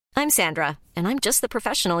I'm Sandra, and I'm just the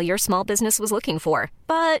professional your small business was looking for.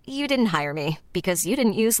 But you didn't hire me because you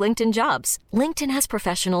didn't use LinkedIn Jobs. LinkedIn has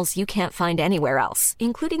professionals you can't find anywhere else,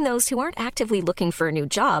 including those who aren't actively looking for a new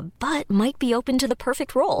job, but might be open to the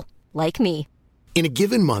perfect role, like me. In a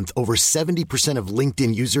given month, over 70% of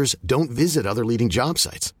LinkedIn users don't visit other leading job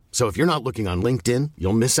sites. So if you're not looking on LinkedIn,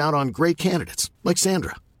 you'll miss out on great candidates like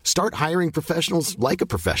Sandra. Start hiring professionals like a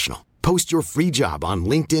professional. Post your free job on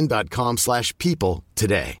linkedin.com/people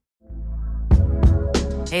today.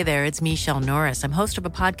 Hey there, it's Michelle Norris. I'm host of a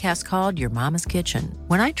podcast called Your Mama's Kitchen.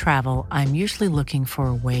 When I travel, I'm usually looking for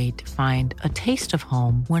a way to find a taste of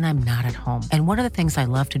home when I'm not at home. And one of the things I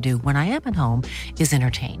love to do when I am at home is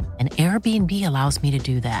entertain. And Airbnb allows me to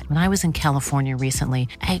do that. When I was in California recently,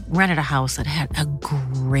 I rented a house that had a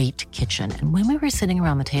great kitchen. And when we were sitting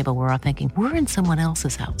around the table, we're all thinking, we're in someone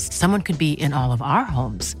else's house. Someone could be in all of our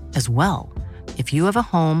homes as well. If you have a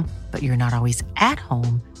home, but you're not always at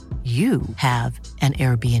home, you have an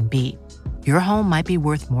Airbnb. Your home might be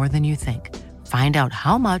worth more than you think. Find out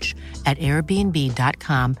how much at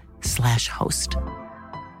airbnb.com/host.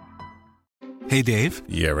 Hey, Dave.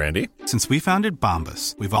 Yeah, Randy. Since we founded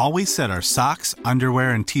Bombas, we've always said our socks,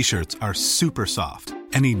 underwear, and T-shirts are super soft.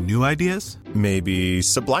 Any new ideas? Maybe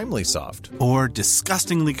sublimely soft. Or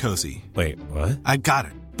disgustingly cozy. Wait, what? I got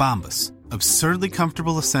it. Bombas. Absurdly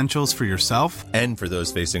comfortable essentials for yourself and for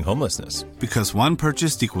those facing homelessness. Because one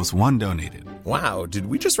purchased equals one donated. Wow, did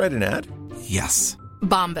we just write an ad? Yes.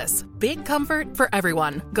 Bombas. Big comfort for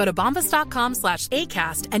everyone. Go to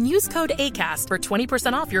bombas.com/ACAST and use code ACAST for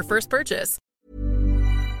 20% off your first purchase.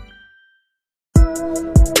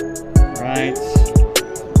 Right.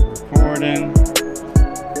 Recording.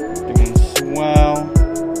 Doing swell.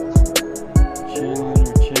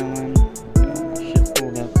 Chilling. Got my shit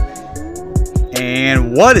pulled up.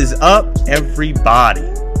 And what is up, everybody?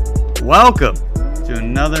 Welcome to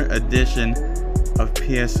another edition of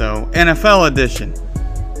PSO NFL Edition.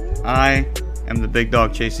 I am the big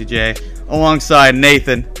dog, Chasey J, alongside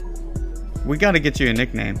Nathan. We got to get you a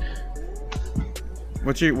nickname.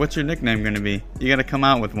 What's your nickname going to be? You got to come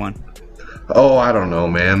out with one. Oh, I don't know,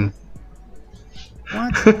 man.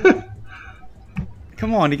 What?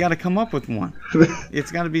 Come on, you got to come up with one.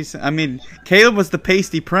 It's got to be. I mean, Caleb was the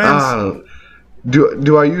Pasty Prince.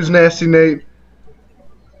 Do I use Nasty Nate?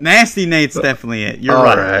 Nasty Nate's definitely it. You're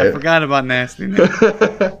right. I forgot about Nasty Nate.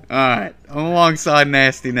 All right, alongside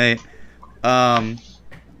Nasty Nate, we're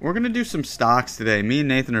gonna do some stocks today. Me and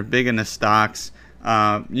Nathan are big into stocks.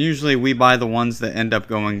 Usually we buy the ones that end up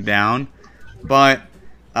going down, but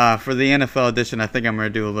for the NFL edition, I think I'm gonna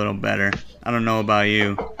do a little better. I don't know about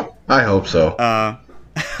you. I hope so.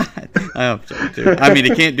 I hope so too. I mean,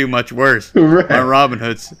 it can't do much worse. Right. My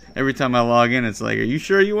Robinhood's every time I log in, it's like, "Are you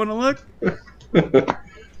sure you want to look?"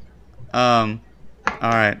 All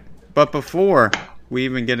right. But before we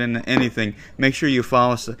even get into anything, make sure you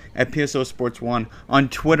follow us at PSO Sports 1 on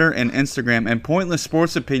Twitter and Instagram, and Pointless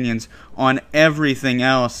Sports Opinions on everything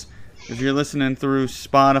else. If you're listening through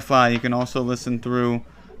Spotify, you can also listen through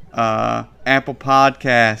Apple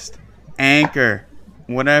Podcast, Anchor,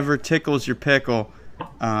 whatever tickles your pickle.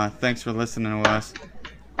 Thanks for listening to us.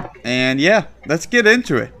 And yeah, let's get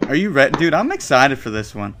into it. Are you ready? Dude, I'm excited for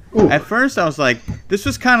this one. Ooh. At first, I was like, this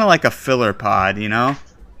was kind of like a filler pod, you know?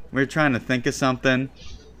 We were trying to think of something,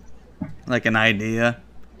 like an idea.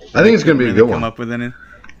 I think it's going to be a good one. Come up with any.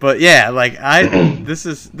 But yeah, like this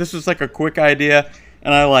was like a quick idea,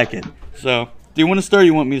 and I like it. So, do you want to start or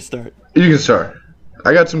you want me to start? You can start.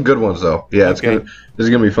 I got some good ones, though. Yeah, okay. This is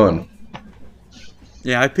going to be fun.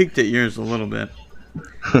 Yeah, I peeked at yours a little bit.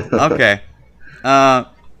 Okay.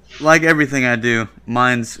 Like everything I do,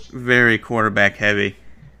 mine's very quarterback heavy.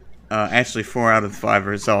 Actually, 4 out of the 5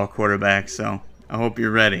 are all quarterbacks, so I hope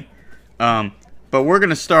you're ready. But we're going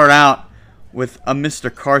to start out with a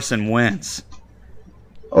Mr. Carson Wentz.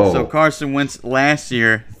 Oh. So Carson Wentz last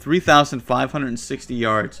year, 3,560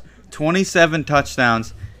 yards, 27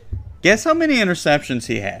 touchdowns. Guess how many interceptions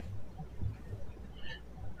he had?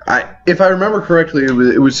 If I remember correctly,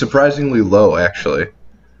 it was surprisingly low, actually.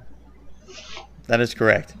 That is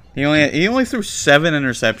correct. He only threw 7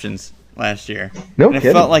 interceptions last year. No and kidding.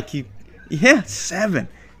 It felt like 7.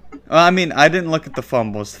 Well, I mean, I didn't look at the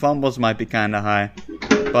fumbles. Fumbles might be kind of high,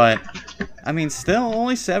 but I mean, still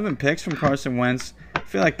only 7 picks from Carson Wentz. I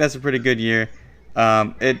feel like that's a pretty good year.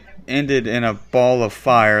 It ended in a ball of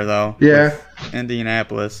fire, though. Yeah. With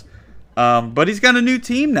Indianapolis. But he's got a new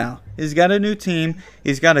team now. He's got a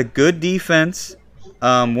good defense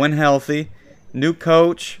when healthy. New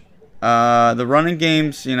coach. The running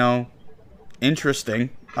game's, interesting,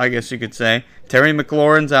 I guess you could say. Terry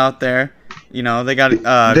McLaurin's out there. They got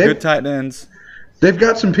good tight ends. they've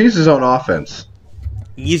got some pieces on offense.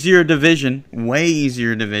 Easier division, way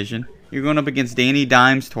easier division. You're going up against Danny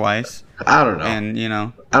Dimes twice. I don't know. And,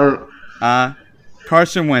 I don't.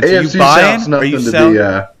 Carson Wentz, are AFC you buying? South's Are you nothing selling?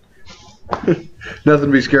 to be nothing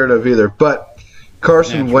to be scared of either. But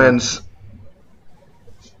Carson Yeah, Wentz,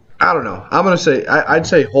 I don't know. I'm gonna say I'd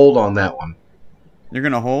say hold on that one. You're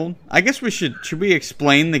going to hold? I guess we should we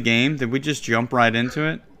explain the game? Did we just jump right into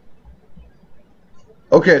it?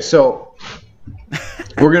 Okay, so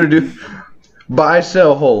we're gonna do buy,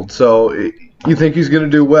 sell, hold. So you think he's gonna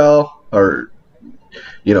do well, or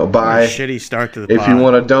buy? Shitty start to the If you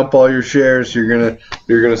want to dump all your shares, you're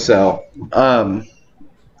gonna sell.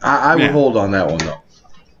 I would hold on that one though.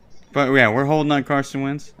 But yeah, we're holding on Carson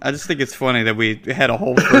Wentz. I just think it's funny that we had a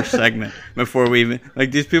whole first segment before we even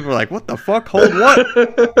these people are like, "What the fuck? Hold what?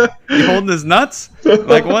 You holding his nuts?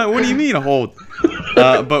 Like what? What do you mean hold?"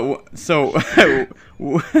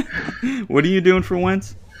 What are you doing for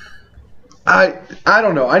Wentz? I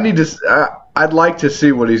don't know. I'd like to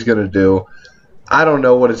see what he's gonna do. I don't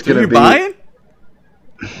know what it's gonna be. Buying?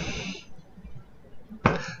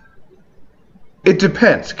 It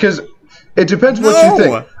depends, because it depends what you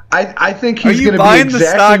think. I think he's going to be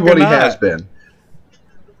exactly what he has been.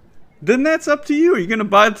 Then that's up to you. Are you going to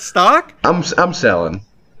buy the stock? I'm selling.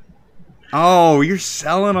 Oh, you're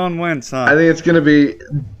selling on Wentz, huh? I think it's going to be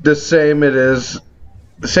the same as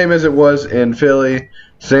it was in Philly,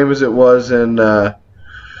 same as it was in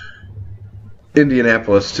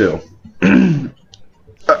Indianapolis too.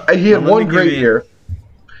 He had one great year,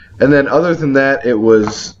 and then other than that, it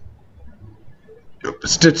was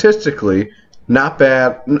statistically not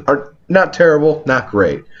bad, or not terrible, not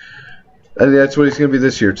great. I think that's what he's going to be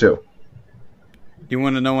this year too. You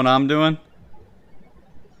want to know what I'm doing?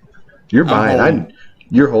 You're buying.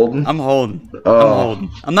 You're holding. I'm holding. Oh. I'm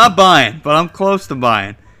holding. I'm not buying, but I'm close to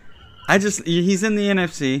buying. He's in the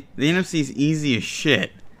NFC. The NFC's easy as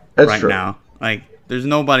shit right now. Like, there's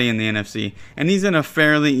nobody in the NFC, and he's in a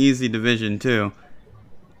fairly easy division too.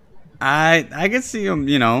 I can see him,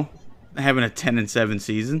 having a 10-7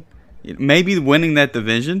 season. Maybe winning that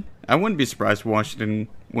division. I wouldn't be surprised if Washington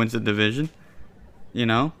wins the division.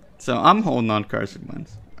 So I'm holding on Carson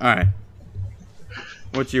Wentz. All right.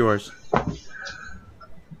 What's yours?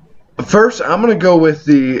 First, I'm going to go with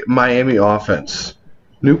the Miami offense.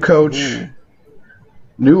 New coach,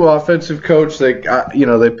 new offensive coach. They got,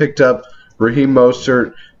 they picked up Raheem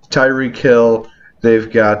Mostert, Tyreek Hill.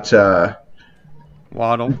 They've got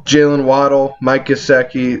Waddle, Jalen Waddle, Mike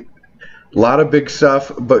Gesicki. A lot of big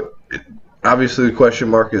stuff, but obviously the question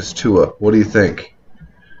mark is Tua. What do you think?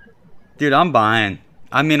 Dude, I'm buying.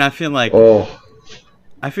 I mean, I feel like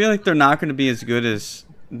they're not going to be as good as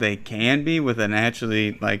they can be with an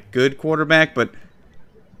actually good quarterback, but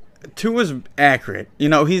Tua's accurate.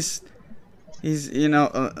 He's he's going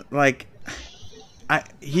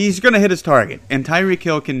to hit his target, and Tyreek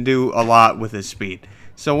Hill can do a lot with his speed.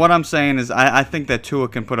 So what I'm saying is I think that Tua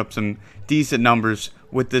can put up some decent numbers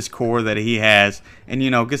with this core that he has. And,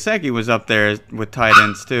 Gesicki was up there with tight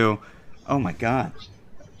ends too. Oh, my God.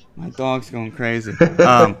 My dog's going crazy.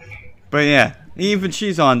 But, yeah, even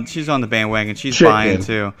she's on the bandwagon. She's buying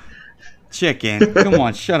too. Chicken. Come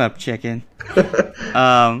on, shut up, chicken. But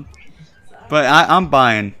I'm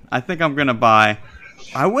buying. I think I'm going to buy.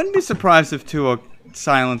 I wouldn't be surprised if Tua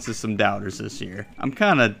silences some doubters this year.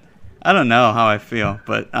 I don't know how I feel,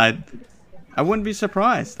 but I wouldn't be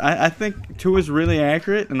surprised. I think Tua's really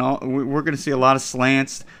accurate, and we're going to see a lot of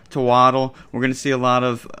slants to Waddle. We're going to see a lot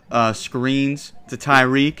of screens to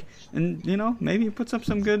Tyreek, and maybe he puts up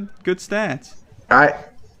some good stats.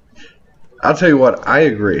 I'll tell you what, I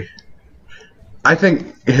agree. I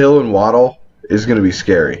think Hill and Waddle is going to be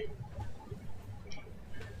scary.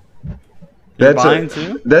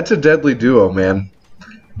 That's a deadly duo, man.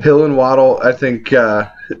 Hill and Waddle, I think.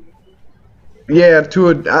 Tua.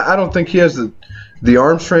 I don't think he has the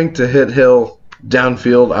arm strength to hit Hill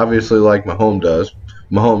downfield, obviously like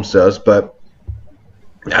Mahomes does, but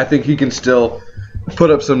I think he can still put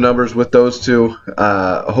up some numbers with those two.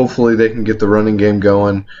 Hopefully they can get the running game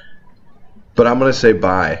going. But I'm going to say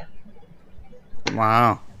bye.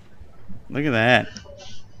 Wow. Look at that.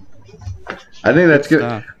 I think that's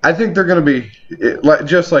good. I think they're going to be,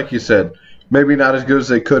 just like you said, maybe not as good as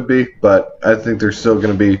they could be, but I think they're still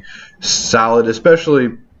going to be solid,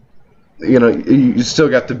 especially, you still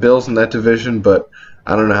got the Bills in that division, but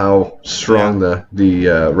I don't know how strong the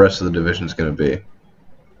rest of the division is going to be.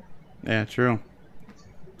 Yeah, true.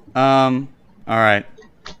 All right.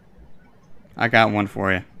 I got one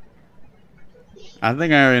for you. I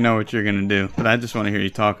think I already know what you're going to do, but I just want to hear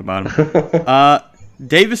you talk about him.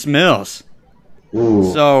 Davis Mills.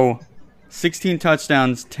 Ooh. So, 16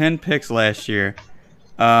 touchdowns, 10 picks last year.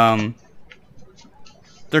 They're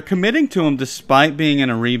committing to him despite being in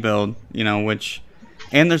a rebuild,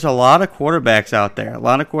 and there's a lot of quarterbacks out there, a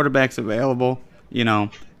lot of quarterbacks available.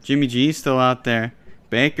 Jimmy G's still out there,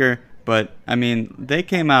 Baker, but they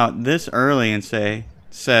came out this early and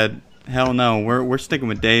said, hell no, we're sticking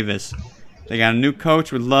with Davis. They got a new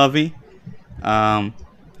coach with Lovey.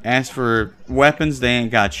 As for weapons, they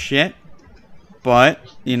ain't got shit. But,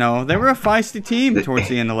 they were a feisty team towards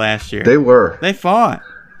the end of last year. They were. They fought.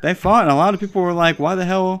 And a lot of people were like, why the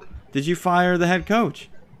hell did you fire the head coach?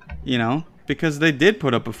 Because they did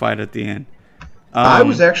put up a fight at the end. I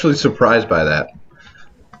was actually surprised by that.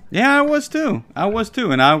 Yeah, I was too.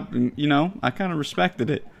 And I kind of respected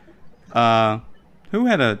it.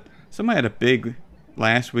 Somebody had a big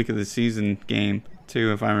last week of the season game,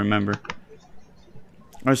 too, if I remember.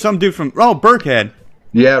 Or some dude from, Burkhead.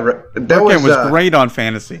 Yeah, Burkhead was great on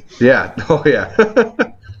fantasy. Yeah, oh yeah.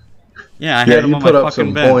 Yeah, I had him on my fucking bench. You put up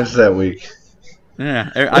some points that week. Yeah,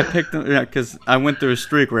 I picked him because I went through a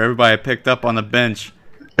streak where everybody I picked up on the bench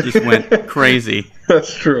just went crazy.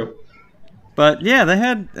 That's true. But yeah, they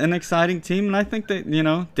had an exciting team, and I think that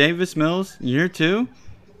Davis Mills year 2.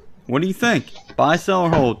 What do you think? Buy, sell, or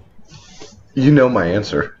hold? You know my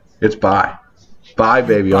answer. It's buy. Buy,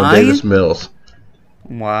 baby, on Davis Mills.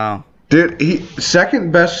 Wow. Dude, he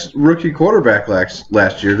second best rookie quarterback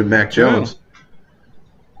last year to Mac Jones.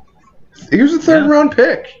 He was a third-round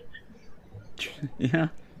pick. Yeah.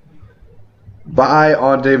 Buy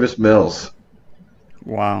on Davis Mills.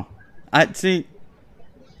 Wow. I think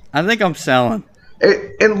I'm selling.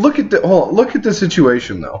 And look at the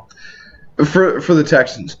situation though. For the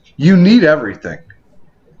Texans, you need everything.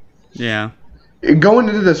 Yeah. Going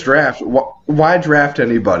into this draft, why draft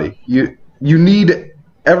anybody? You need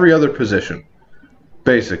every other position,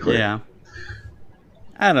 basically. Yeah.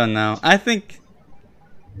 I don't know. I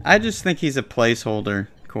just think he's a placeholder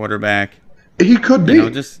quarterback. He could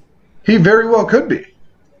be. He very well could be.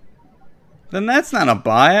 Then that's not a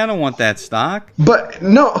buy. I don't want that stock. But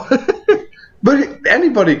no, but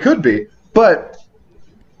anybody could be. But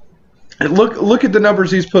look at the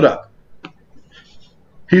numbers he's put up.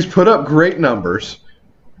 He's put up great numbers.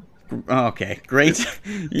 Okay, great.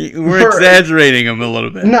 We're exaggerating him a little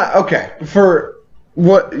bit. Okay. For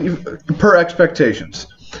what per expectations?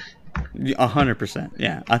 100%.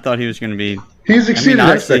 Yeah, I thought he was going to be. He's exceeded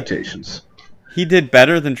expectations. He did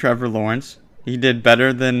better than Trevor Lawrence. He did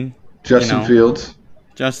better than Justin Fields.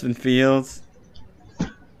 Justin Fields.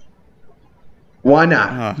 Why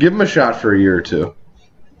not? Give him a shot for a year or two.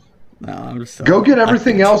 No, I'm just go get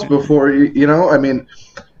everything else before you.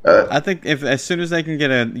 I think as soon as they can get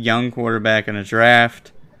a young quarterback in a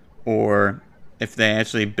draft, or if they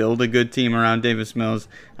actually build a good team around Davis Mills,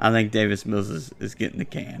 I think Davis Mills is getting the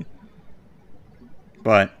can.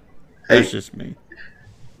 But that's just me.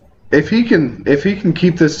 If he can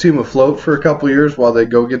keep this team afloat for a couple years while they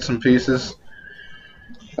go get some pieces,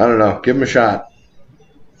 I don't know. Give him a shot.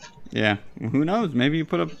 Yeah, who knows? Maybe you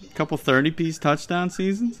put up a couple 30-piece touchdown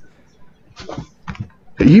seasons.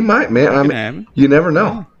 You might, man. You never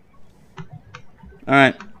know. Yeah. All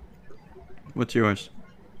right. What's yours?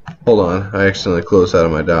 Hold on. I accidentally closed out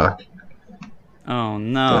of my dock. Oh,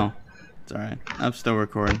 no. It's all right. I'm still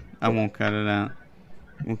recording. I won't cut it out.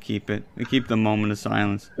 We'll keep it. We'll keep the moment of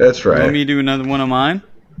silence. That's right. You want me to do another one of mine?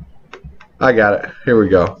 I got it. Here we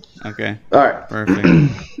go. Okay. All right.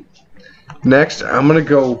 Perfect. Next, I'm going to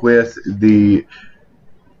go with the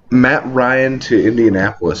Matt Ryan to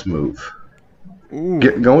Indianapolis move.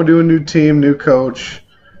 Going to a new team, new coach.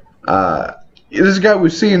 This is a guy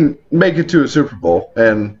we've seen make it to a Super Bowl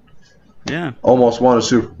and almost won a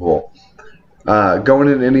Super Bowl. Going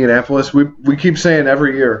into Indianapolis, we keep saying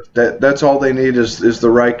every year that's all they need is the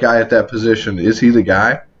right guy at that position. Is he the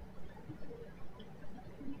guy?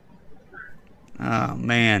 Oh,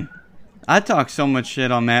 man. I talk so much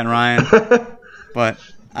shit on Matt Ryan, but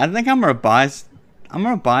I think I'm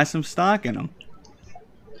gonna buy some stock in him.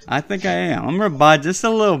 I think I am. I'm going to buy just a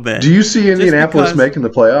little bit. Do you see Indianapolis making the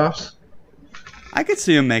playoffs? I could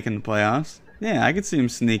see him making the playoffs. Yeah, I could see him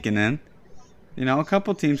sneaking in. A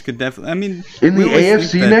couple teams could definitely. In the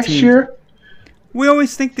AFC next year? We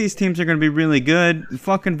always think these teams are going to be really good.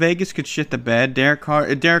 Fucking Vegas could shit the bed. Derek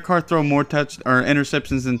Carr throw more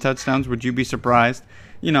interceptions than touchdowns. Would you be surprised?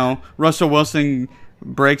 Russell Wilson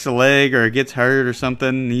breaks a leg or gets hurt or something,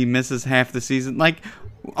 and he misses half the season.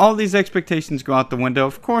 All these expectations go out the window.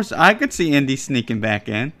 Of course, I could see Indy sneaking back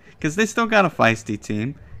in because they still got a feisty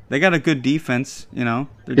team. They got a good defense. Their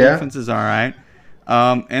defense is all right.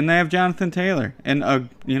 And they have Jonathan Taylor and a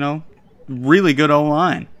really good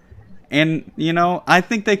O-line. And I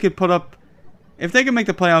think they could put up if they can make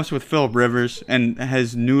the playoffs with Phillip Rivers and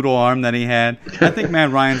his noodle arm that he had, I think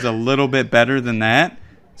Matt Ryan's a little bit better than that.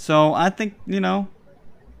 So I think,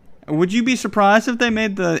 would you be surprised if they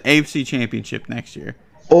made the AFC Championship next year?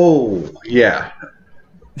 Oh, yeah.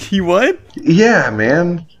 You would? Yeah,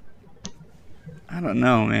 man. I don't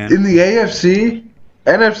know, man. In the AFC,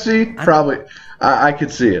 NFC, probably. I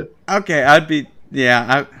could see it. Okay, I'd be.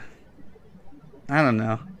 Yeah, I don't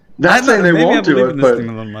know. Not saying they won't do it, but a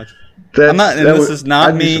little much. This is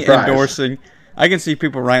not me endorsing. I can see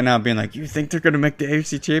people right now being like, "You think they're going to make the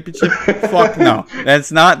AFC Championship?" Fuck no.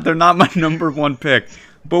 That's not. They're not my number one pick.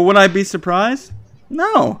 But would I be surprised?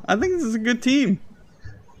 No. I think this is a good team.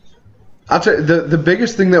 I'll tell you, the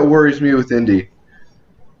biggest thing that worries me with Indy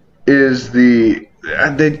is they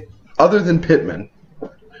other than Pittman,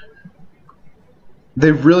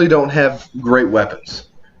 they really don't have great weapons.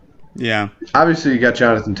 Yeah. Obviously, you got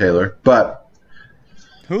Jonathan Taylor, but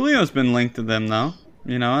Julio's been linked to them, though.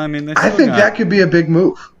 I think that could be a big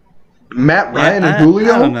move. Matt Ryan and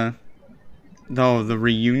Julio. I don't know. No, the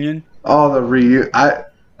reunion. Oh, the reunion.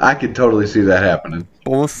 I could totally see that happening.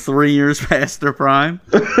 Both 3 years past their prime.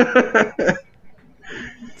 That's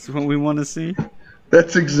what we want to see.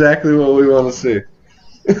 That's exactly what we want to see.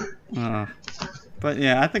 But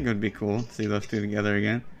yeah, I think it would be cool to see those two together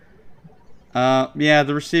again. Yeah,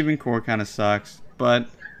 the receiving core kind of sucks, but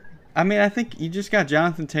I think you just got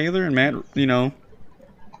Jonathan Taylor and Matt.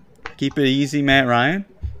 Keep it easy, Matt Ryan.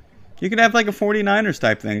 You could have like a 49ers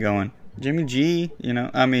type thing going. Jimmy G. They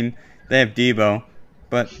have Debo,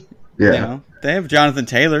 but they have Jonathan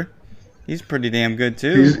Taylor. He's pretty damn good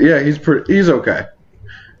too. He's okay.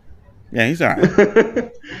 Yeah, he's all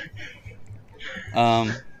right. All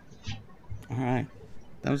right,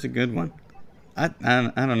 that was a good one. I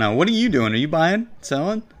don't know. What are you doing? Are you buying?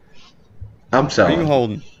 Selling? I'm selling. Are you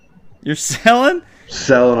holding? You're selling?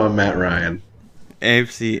 Selling on Matt Ryan.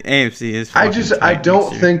 AFC is. I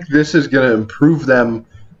don't think this is going to improve them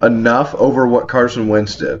enough over what Carson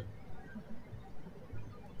Wentz did.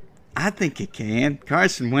 I think it can.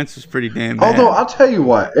 Carson Wentz was pretty damn bad. Although I'll tell you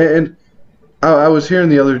what, and I was hearing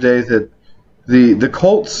the other day that the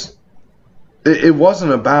Colts, it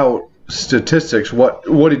wasn't about statistics.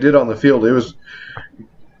 What he did on the field,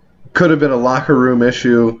 could have been a locker room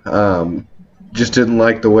issue. Just didn't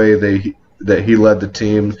like the way that he led the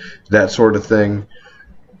team, that sort of thing.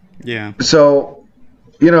 Yeah. So,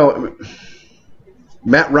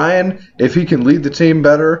 Matt Ryan, if he can lead the team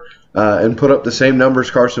better and put up the same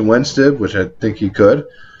numbers Carson Wentz did, which I think he could,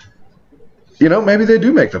 maybe they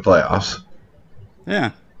do make the playoffs.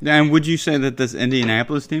 Yeah. And would you say that this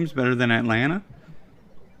Indianapolis team's better than Atlanta?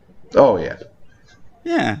 Oh, yeah.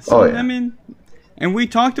 Yeah. So, and we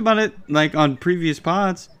talked about it like on previous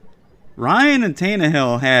pods. Ryan and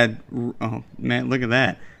Tannehill had... Oh, man, look at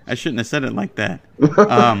that. I shouldn't have said it like that.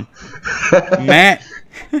 Matt...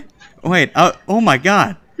 Wait, oh my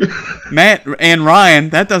God. Matt and Ryan,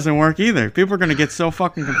 that doesn't work either. People are going to get so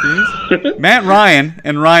fucking confused. Matt Ryan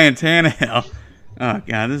and Ryan Tannehill. Oh,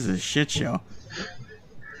 God, this is a shit show.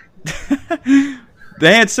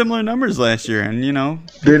 They had similar numbers last year, and, they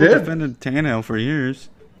did. Defended Tannehill for years.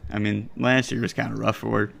 Last year was kind of rough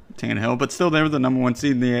for Tannehill, but still they were the number one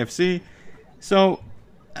seed in the AFC. So,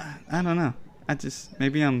 I don't know.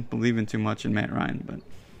 Maybe I'm believing too much in Matt Ryan, but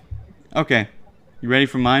okay. You ready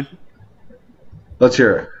for mine? Let's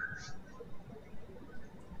hear it.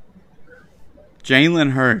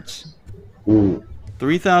 Jalen Hurts. Ooh.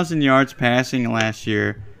 3,000 yards passing last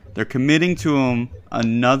year. They're committing to him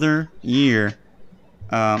another year.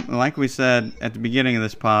 Like we said at the beginning of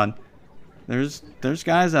this pod, there's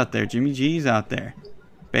guys out there. Jimmy G's out there.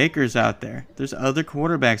 Baker's out there. There's other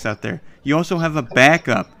quarterbacks out there. You also have a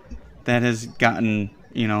backup that has gotten,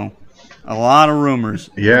 a lot of rumors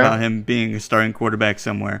about him being a starting quarterback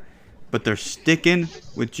somewhere. But they're sticking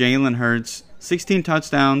with Jalen Hurts. 16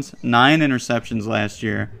 touchdowns, 9 interceptions last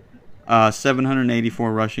year,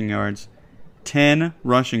 784 rushing yards, 10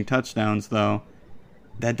 rushing touchdowns, though.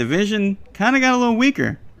 That division kind of got a little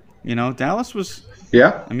weaker. Dallas was...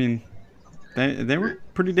 Yeah. They were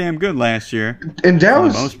pretty damn good last year. And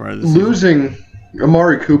Dallas, most part of the losing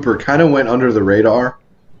Amari Cooper kind of went under the radar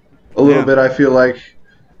a little bit, I feel like.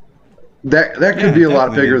 That could be a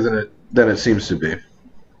lot bigger than it seems to be.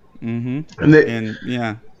 Mm-hmm.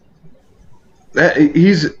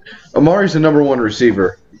 Amari's the number one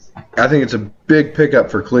receiver. I think it's a big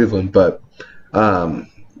pickup for Cleveland, but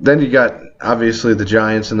then you got obviously the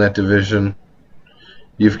Giants in that division.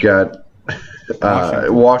 You've got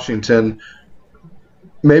Washington.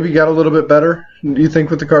 Maybe got a little bit better, do you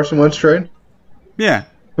think, with the Carson Wentz trade? Yeah.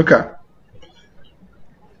 Okay.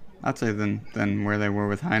 I'd say than where they were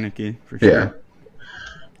with Heineke, for sure. Yeah.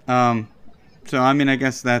 So, I mean, I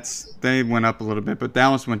guess they went up a little bit, but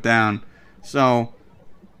Dallas went down. So,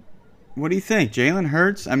 what do you think? Jalen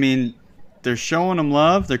Hurts? I mean, they're showing him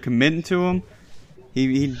love. They're committing to him.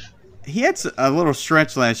 He had a little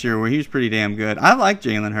stretch last year where he was pretty damn good. I like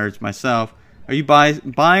Jalen Hurts myself. Are you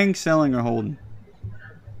buying, selling, or holding?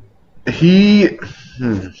 I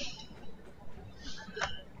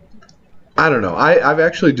don't know. I've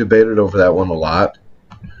actually debated over that one a lot.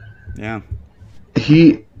 Yeah.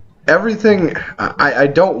 Everything, I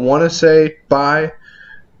don't want to say buy,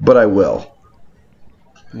 but I will.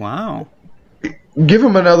 Wow. Give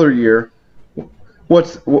him another year.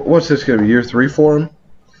 What's this going to be, year 3 for him?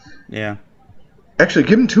 Yeah. Actually,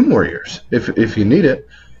 give him 2 more years if you need it.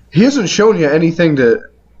 He hasn't shown you anything to...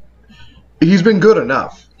 He's been good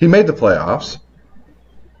enough. He made the playoffs.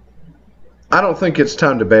 I don't think it's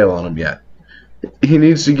time to bail on him yet. He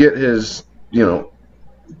needs to get his,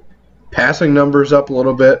 passing numbers up a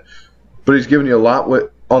little bit, but he's given you a lot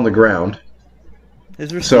on the ground.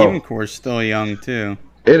 His receiving core is still young, too.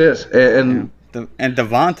 It is. And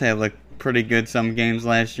Devontae looked pretty good some games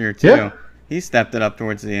last year, too. Yeah. He stepped it up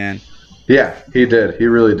towards the end. Yeah, he did. He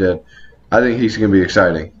really did. I think he's going to be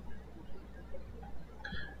exciting.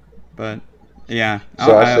 But, yeah,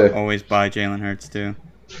 so I always buy Jalen Hurts, too.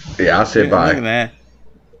 Yeah, I'll say buy. Look at that.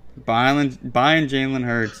 Buying Jalen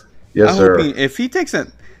Hurts. Yes, sir. If he takes it,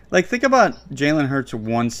 think about Jalen Hurts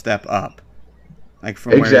one step up,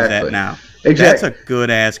 from where he's at now. Exactly. That's a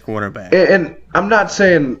good-ass quarterback. And I'm not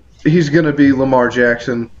saying he's going to be Lamar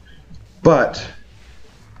Jackson, but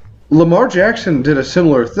Lamar Jackson did a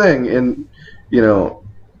similar thing, and,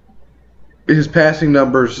 his passing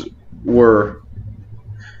numbers were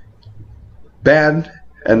bad,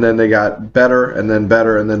 and then they got better, and then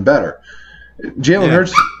better, and then better. Jalen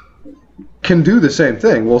Hurts can do the same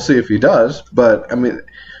thing. We'll see if he does, but I mean,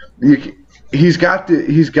 he's got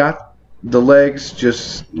the legs.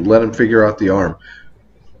 Just let him figure out the arm.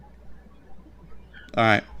 All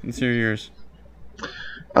right, let's hear yours.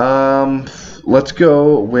 Let's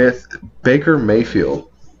go with Baker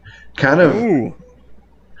Mayfield. Kind of. Ooh.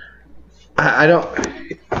 I don't.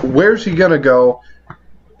 Where's he gonna go?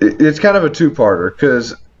 It's kind of a two-parter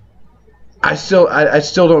because I still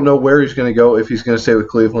don't know where he's going to go, if he's going to stay with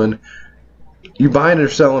Cleveland. You buying or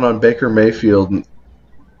selling on Baker Mayfield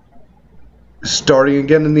starting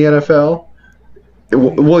again in the NFL?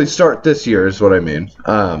 Will he start this year is what I mean.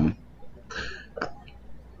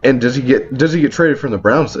 And does he get traded from the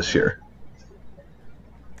Browns this year?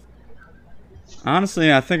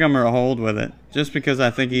 Honestly, I think I'm going to hold with it just because I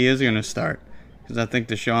think he is going to start, because I think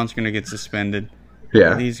Deshaun's going to get suspended.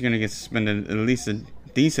 Yeah. He's going to get suspended at least a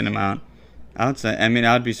decent amount.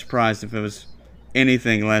 I'd be surprised if it was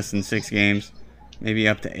anything less than 6 games, maybe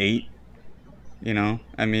up to 8.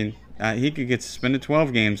 He could get suspended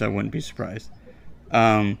 12 games. I wouldn't be surprised.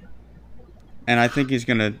 And I think he's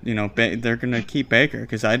going to, they're going to keep Baker,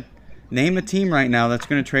 because I'd name a team right now that's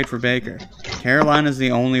going to trade for Baker. Carolina's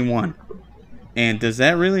the only one. And does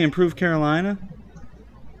that really improve Carolina?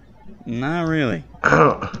 Not really.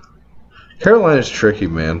 Carolina's tricky,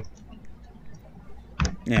 man.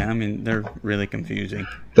 Yeah, they're really confusing.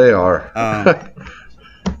 They are.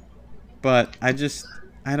 But I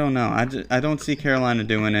don't know. I don't see Carolina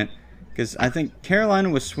doing it, because I think Carolina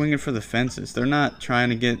was swinging for the fences. They're not trying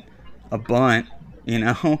to get a bunt,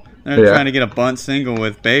 They're trying to get a bunt single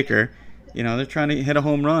with Baker. They're trying to hit a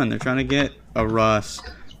home run. They're trying to get a Russ.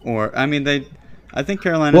 I think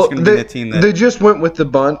Carolina's going to be the team that... They just went with the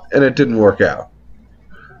bunt, and it didn't work out.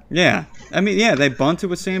 Yeah. They bunted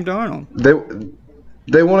with Sam Darnold.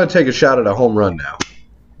 They want to take a shot at a home run now.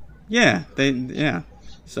 Yeah.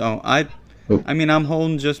 So, I'm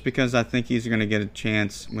holding just because I think he's going to get a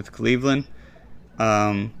chance with Cleveland.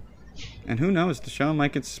 And who knows? Deshaun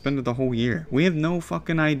might get suspended the whole year. We have no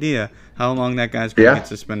fucking idea how long that guy's going to get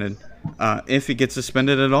suspended. If he gets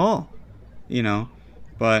suspended at all.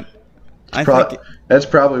 But I think... That's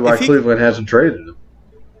probably why Cleveland hasn't traded him.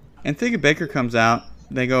 And think if Baker comes out,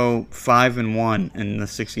 they go 5-1 in the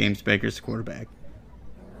 6 games Baker's the quarterback.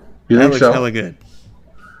 You think that so? looks hella good.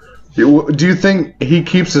 Do you think he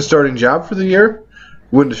keeps the starting job for the year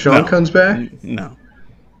when Deshaun comes back? No.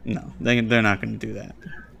 They're not going to do that.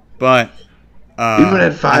 But even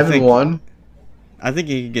at 5-1, I think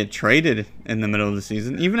he could get traded in the middle of the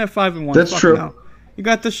season. Even at 5-1, that's true. No. You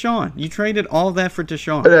got Deshaun. You traded all that for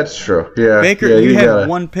Deshaun. That's true. Yeah. Baker, you had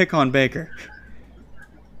 1 pick on Baker.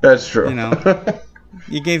 That's true.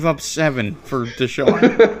 You gave up 7 for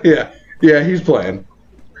Deshaun. Yeah, he's playing.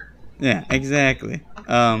 Yeah, exactly.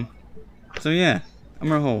 I'm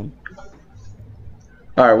gonna hold.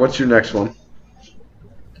 All right, what's your next one?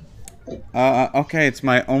 Okay, it's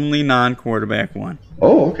my only non-quarterback one.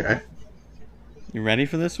 Oh, okay. You ready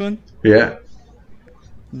for this one? Yeah.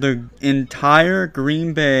 The entire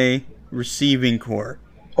Green Bay receiving corps.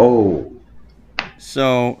 Oh.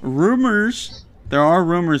 So, there are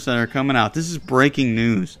rumors that are coming out. This is breaking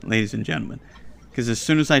news, ladies and gentlemen. Because as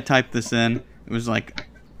soon as I typed this in, it was like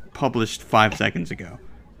published 5 seconds ago.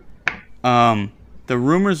 The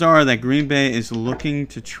rumors are that Green Bay is looking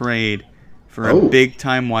to trade for a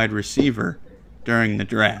big-time wide receiver during the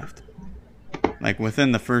draft. Like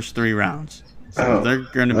within the first 3 rounds. So they're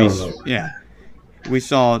going to be... Yeah. We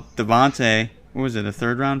saw Devontae... What was it, a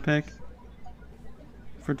 3rd-round pick?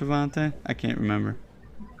 For Devontae? I can't remember.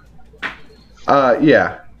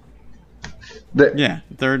 Yeah.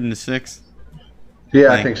 3rd and the 6th.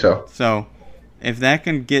 Yeah, I think so. So, if that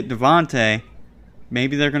can get Devontae,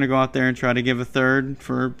 maybe they're going to go out there and try to give a 3rd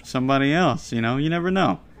for somebody else. You know, you never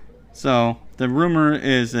know. So, the rumor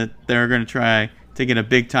is that they're going to try to get a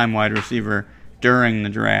big-time wide receiver during the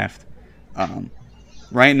draft.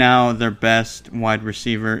 Right now, their best wide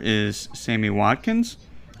receiver is Sammy Watkins.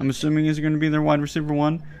 I'm assuming he's going to be their wide receiver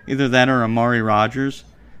 1. Either that or Amari Rodgers.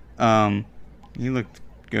 He looked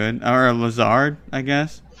good. Or Lazard, I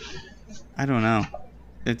guess. I don't know.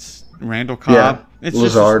 It's Randall Cobb. Yeah, it's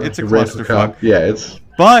Lazard. It's a clusterfuck. Yeah, it's...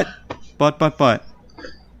 But.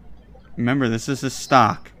 Remember, this is a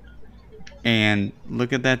stock. And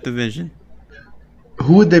look at that division.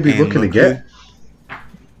 Who would they be looking to get?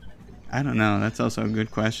 I don't know. That's also a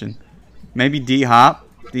good question. Maybe D-Hop.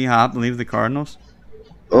 D-Hop leave the Cardinals.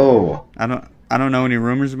 Oh. I don't know any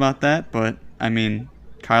rumors about that, but I mean,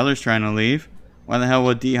 Kyler's trying to leave. Why the hell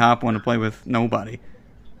would D-Hop want to play with nobody?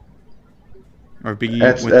 Or be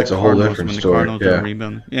that's with the a whole Cardinals different when the story. Cardinals are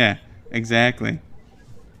rebuilding? Yeah, exactly.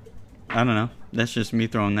 I don't know. That's just me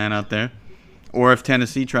throwing that out there. Or if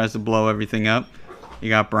Tennessee tries to blow everything up, you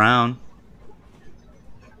got Brown.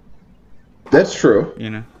 That's true. You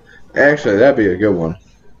know. Actually, that'd be a good one.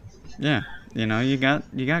 Yeah, you know, you got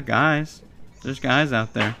guys. There's guys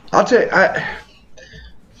out there. I'll tell you,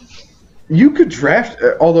 you could draft.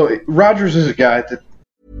 Although Rodgers is a guy that.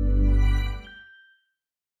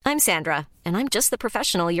 I'm Sandra, and I'm just the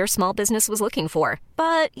professional your small business was looking for.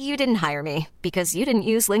 But you didn't hire me because you didn't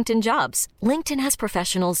use LinkedIn Jobs. LinkedIn has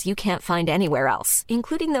professionals you can't find anywhere else,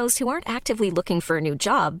 including those who aren't actively looking for a new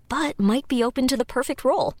job, but might be open to the perfect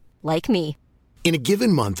role, like me. In a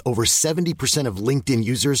given month, over 70% of LinkedIn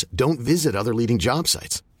users don't visit other leading job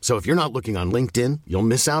sites. So if you're not looking on LinkedIn, you'll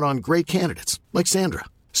miss out on great candidates like Sandra.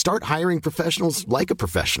 Start hiring professionals like a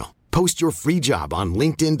professional. Post your free job on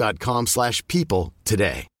linkedin.com/people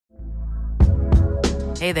today.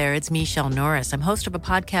 Hey there, it's Michelle Norris. I'm host of a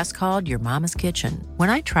podcast called Your Mama's Kitchen.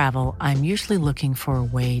 When I travel, I'm usually looking for a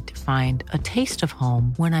way to find a taste of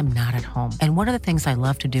home when I'm not at home. And one of the things I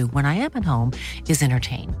love to do when I am at home is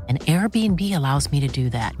entertain. And Airbnb allows me to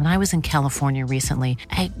do that. When I was in California recently,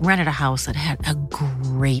 I rented a house that had a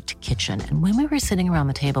great kitchen. And when we were sitting around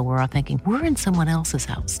the table, we're all thinking, we're in someone else's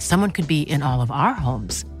house. Someone could be in all of our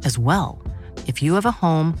homes as well. If you have a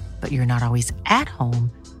home, but you're not always at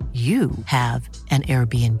home, you have an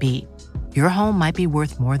Airbnb. Your home might be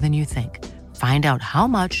worth more than you think. Find out how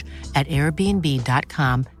much at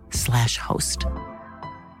airbnb.com/host.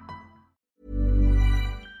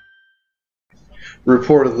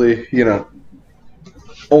 Reportedly, you know,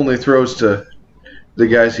 only throws to the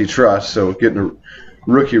guys he trusts, so getting a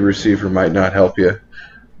rookie receiver might not help you.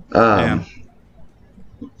 But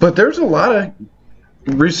there's a lot of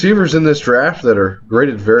receivers in this draft that are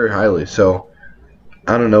graded very highly, so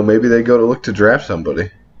I don't know, maybe they go to look to draft somebody.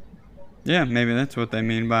 Yeah, maybe that's what they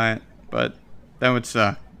mean by it, but that would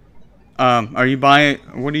suck. Are you buying?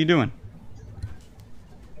 What are you doing?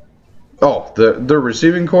 Oh, the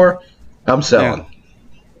receiving core? I'm selling. Yeah.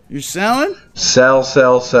 You're selling?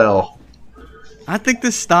 Sell. I think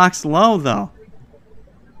the stock's low, though.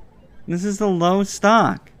 This is the low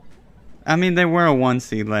stock. I mean, they were a 1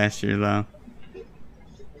 seed last year, though.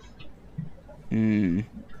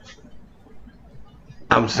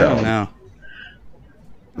 I'm selling. I don't know.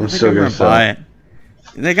 I'm still going to buy it.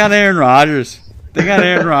 They got Aaron Rodgers.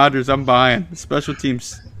 I'm buying. The special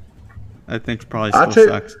teams, I think, probably still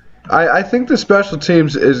sucks. I think the special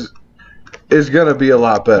teams is going to be a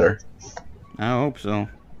lot better. I hope so.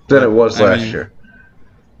 Than it was last year.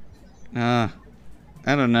 I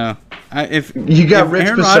don't know. If you got Rich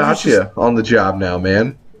Aaron Bisaccia on the job now,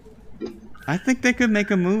 man. I think they could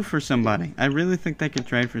make a move for somebody. I really think they could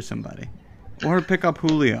trade for somebody. Or pick up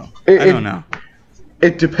Julio. I don't know.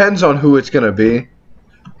 It depends on who it's going to be.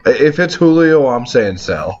 If it's Julio, I'm saying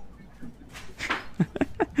sell.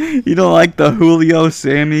 You don't like the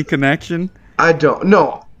Julio-Sammy connection? I don't.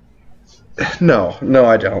 No. No,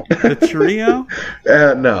 I don't. The trio?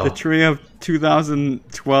 No. The trio of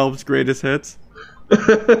 2012's greatest hits?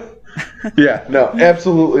 Yeah, no,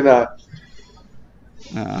 absolutely not.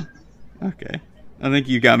 Okay. I think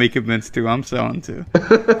you got me convinced too. I'm selling too.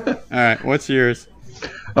 All right, what's yours?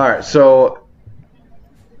 All right, so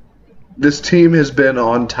this team has been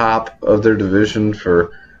on top of their division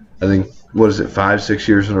for, I think, 5-6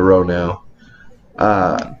 years in a row now.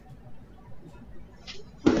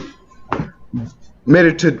 Made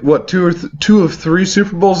it to two of three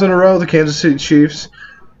Super Bowls in a row, the Kansas City Chiefs.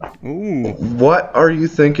 Ooh. What are you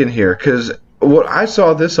thinking here? Because what I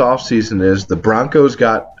saw this offseason is the Broncos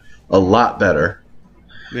got a lot better.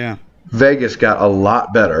 Yeah. Vegas got a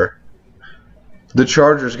lot better. The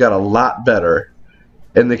Chargers got a lot better.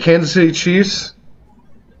 And the Kansas City Chiefs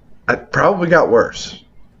probably got worse.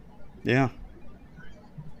 Yeah.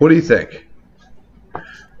 What do you think?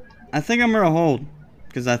 I think I'm going to hold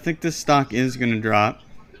because I think this stock is going to drop.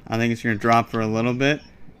 I think it's going to drop for a little bit,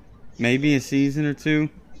 maybe a season or two,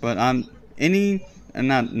 but not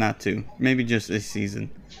two, maybe just a season.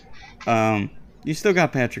 You still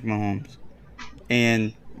got Patrick Mahomes.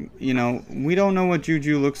 And, we don't know what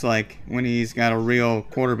Juju looks like when he's got a real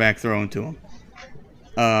quarterback thrown to him.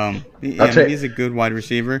 He's a good wide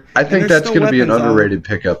receiver. I think that's going to be an underrated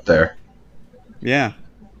pickup there. Yeah.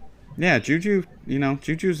 Yeah, Juju, he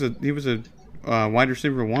was a wide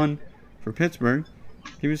receiver 1 for Pittsburgh.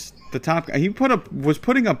 He was the top guy. He was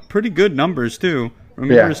putting up pretty good numbers too.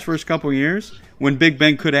 Remember his first couple years when Big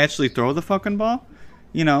Ben could actually throw the fucking ball?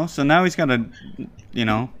 So now he's got a,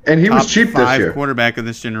 and he was cheap this year. Quarterback of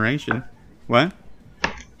this generation. What?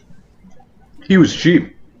 He was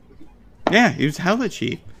cheap. Yeah, he was hella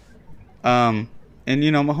cheap. And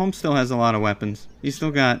Mahomes still has a lot of weapons. He's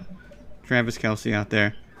still got Travis Kelce out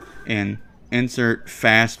there, and insert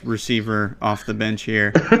fast receiver off the bench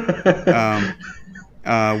here.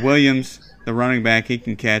 Williams, the running back, he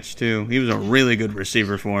can catch too. He was a really good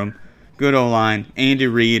receiver for him. Good O-line. Andy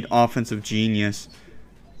Reid, offensive genius.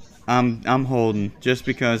 I'm holding just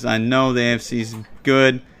because I know the AFC's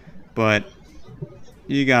good, but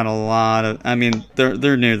you got a lot of. I mean,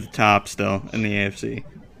 they're near the top still in the AFC.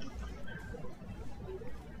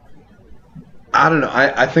 I don't know.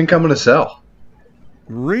 I think I'm going to sell.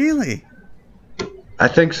 Really? I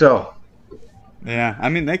think so. Yeah, I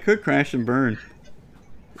mean, they could crash and burn.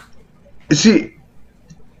 See,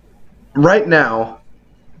 right now,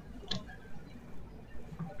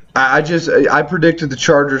 I predicted the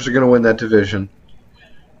Chargers are going to win that division.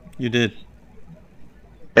 You did.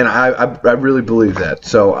 And I really believe that.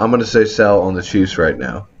 So I'm going to say sell on the Chiefs right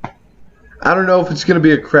now. I don't know if it's going to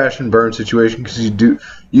be a crash and burn situation because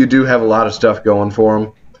you do have a lot of stuff going for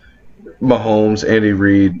them. Mahomes, Andy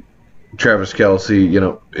Reid, Travis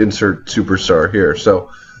Kelce, insert superstar here.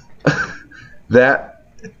 So that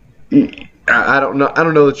I don't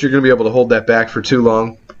know that you're going to be able to hold that back for too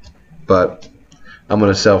long, but I'm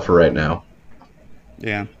going to sell for right now.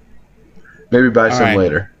 Yeah. Maybe buy some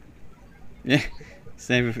later. Yeah.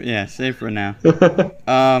 Save for now.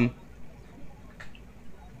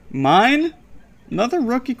 Mine, another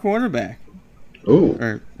rookie quarterback.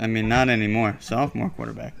 Ooh. Not anymore. Sophomore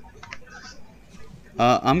quarterback.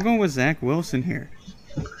 I'm going with Zach Wilson here.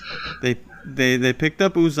 They picked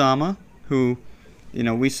up Uzama, who,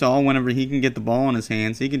 we saw whenever he can get the ball in his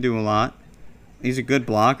hands, he can do a lot. He's a good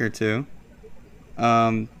blocker too.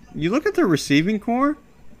 You look at their receiving core,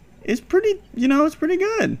 it's pretty, it's pretty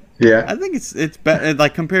good. Yeah. I think it's better,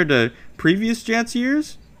 like compared to previous Jets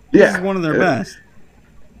years. Yeah. This is one of their best.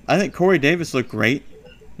 I think Corey Davis looked great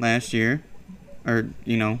last year, or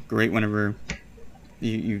great whenever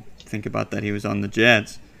you think about that he was on the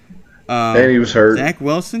Jets. And he was hurt. Zach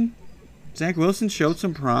Wilson showed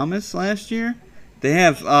some promise last year. They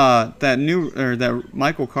have that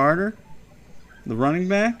Michael Carter, the running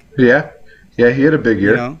back. Yeah, he had a big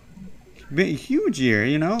year. Huge year.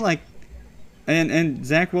 And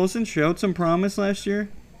Zach Wilson showed some promise last year,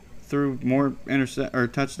 threw more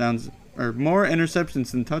touchdowns or more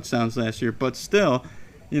interceptions than touchdowns last year. But still,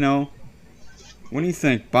 what do you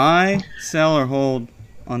think? Buy, sell, or hold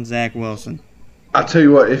on Zach Wilson? I'll tell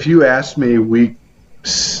you what, if you asked me week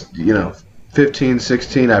 15,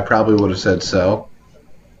 16, I probably would have said sell.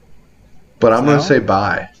 But I'm going to say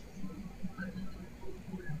buy.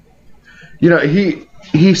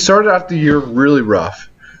 He started out the year really rough.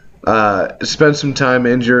 Spent some time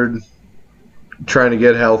injured, trying to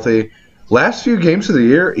get healthy. Last few games of the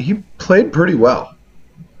year, he played pretty well.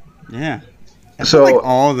 Yeah. I feel like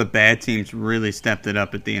all the bad teams really stepped it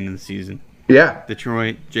up at the end of the season. Yeah.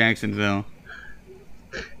 Detroit, Jacksonville,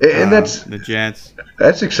 and that's the Jets.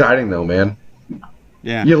 That's exciting though, man.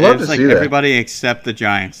 Yeah, You love it's to like see that. everybody except the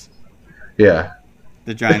Giants. Yeah.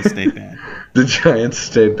 The Giants stayed bad. The Giants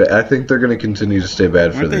stayed bad. I think they're going to continue to stay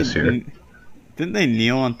bad for this year. Didn't they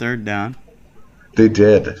kneel on third down? They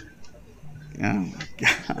did. Oh my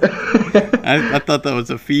god! I thought that was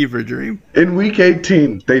a fever dream. In Week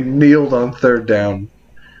 18, they kneeled on third down.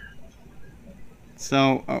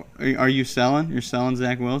 So, are you selling? You're selling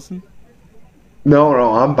Zach Wilson? No,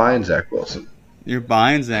 I'm buying Zach Wilson. You're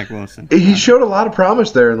buying Zach Wilson. He showed a lot of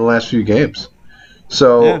promise there in the last few games.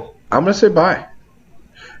 So, Yeah. I'm going to say buy.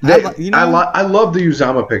 I love the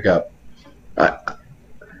Uzama pickup.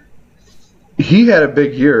 He had a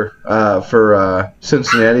big year for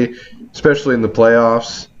Cincinnati, especially in the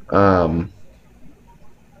playoffs.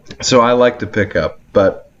 So I like the pickup,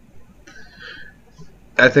 but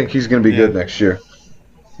I think he's going to be good next year.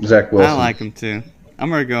 Zach Wilson. I like him too. I'm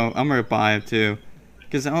gonna buy him too,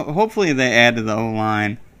 because hopefully they add to the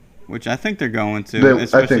O-line, which I think they're going to,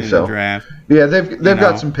 especially in the draft. Yeah, they've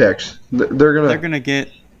got some picks. They're gonna get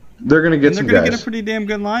some guys. They're gonna get a pretty damn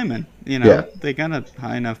good lineman. They got a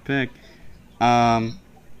high enough pick. Yeah,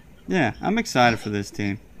 I'm excited for this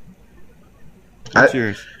team. What's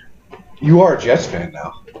yours? You are a Jets fan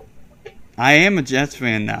now. I am a Jets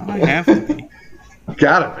fan now. I have to be.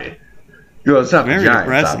 Gotta be. Well, it's not very the Giants,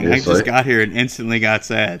 depressing. obviously. I just got here and instantly got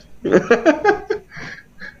sad.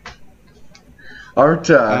 Aren't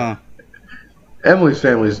Emily's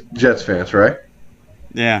family's Jets fans, right?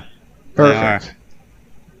 Yeah. Perfect.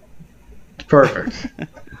 Perfect.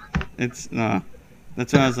 That's why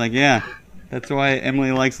I was like, yeah. That's why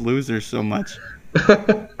Emily likes losers so much.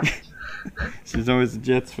 She's always a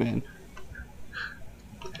Jets fan.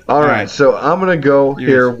 All right, so I'm going to go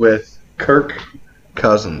here with Kirk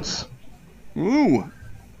Cousins. Ooh.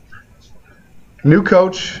 New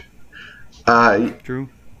coach. True.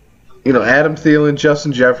 Adam Thielen,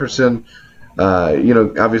 Justin Jefferson,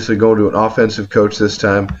 obviously going to an offensive coach this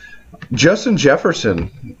time. Justin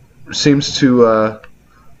Jefferson seems to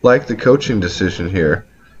like the coaching decision here.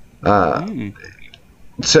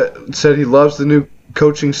 Said he loves the new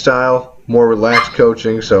coaching style, more relaxed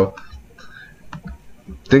coaching, so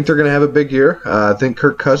think they're going to have a big year. I think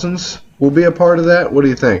Kirk Cousins will be a part of that. What do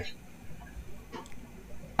you think?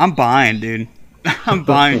 I'm buying, dude. I'm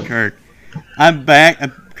buying Kirk. I'm back.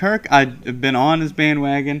 Kirk, I've been on his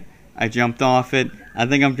bandwagon. I jumped off it. I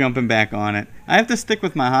think I'm jumping back on it. I have to stick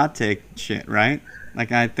with my hot take shit, right?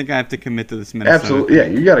 Like, I think I have to commit to this Minnesota. Absolutely. Yeah,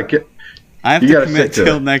 you got to get. I have to commit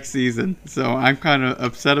till next season. So I'm kind of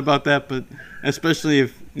upset about that, but especially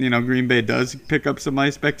if, Green Bay does pick up somebody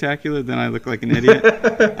spectacular, then I look like an idiot.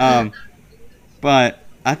 But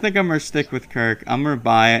I think I'm going to stick with Kirk. I'm going to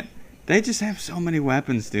buy it. They just have so many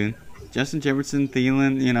weapons, dude. Justin Jefferson,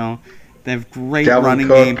 Thielen, they have great Dalvin running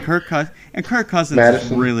Cook, game. Kirk Cousins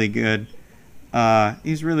Madison. is really good.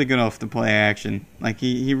 He's really good off the play action. Like,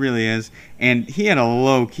 he really is. And he had a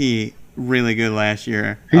low-key really good last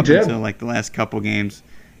year. He did. Until, the last couple games.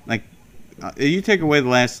 Like, you take away the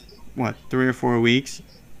last, 3 or 4 weeks,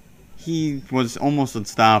 he was almost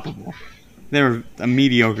unstoppable. They were a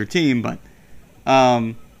mediocre team, but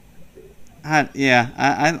I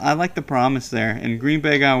like the promise there. And Green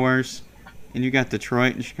Bay got worse, and you got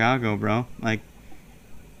Detroit and Chicago, bro. Like,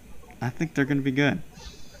 I think they're going to be good.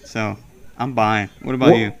 So, I'm buying. What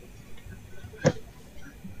about you?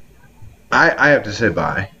 I have to say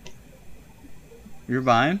buy. You're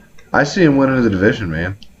buying? I see him winning the division,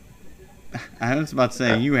 man. I was about to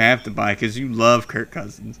say, you have to buy because you love Kirk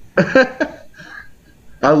Cousins.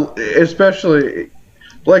 Especially,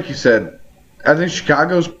 like you said, I think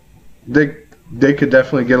Chicago's they could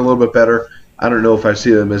definitely get a little bit better. I don't know if I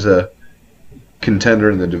see them as a contender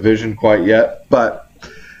in the division quite yet, but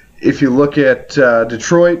if you look at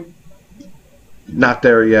Detroit, not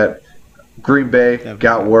there yet. Green Bay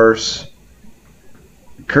got worse.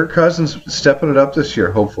 Kirk Cousins stepping it up this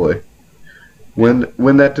year, hopefully. Win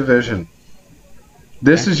that division.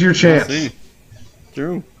 This is your chance. We'll see.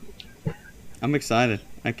 True. I'm excited.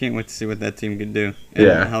 I can't wait to see what that team can do.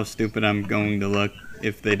 And how stupid I'm going to look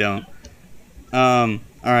if they don't. All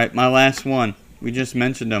right, my last one. We just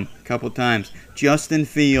mentioned him a couple times. Justin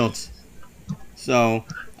Fields. So,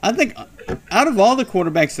 I think out of all the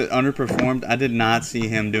quarterbacks that underperformed, I did not see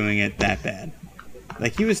him doing it that bad.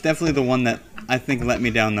 Like, he was definitely the one that I think let me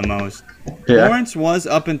down the most. Yeah. Lawrence was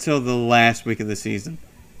up until the last week of the season.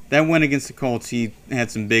 That win against the Colts, he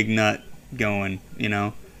had some big nut going,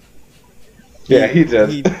 Yeah, he did.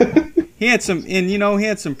 He had some, and he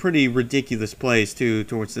had some pretty ridiculous plays too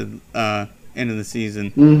towards the end of the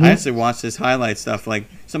season. Mm-hmm. I actually watched his highlight stuff, like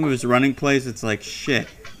some of his running plays. It's like, shit,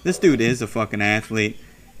 this dude is a fucking athlete,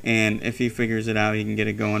 and if he figures it out, he can get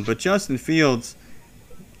it going. But Justin Fields,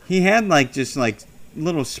 he had just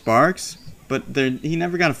little sparks, but he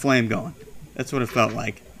never got a flame going. That's what it felt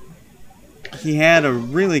like. He had a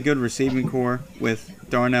really good receiving core with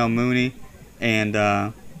Darnell Mooney and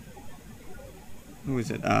who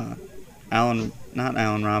was it? Not Allen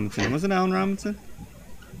Robinson. Was it Allen Robinson?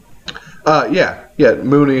 Yeah,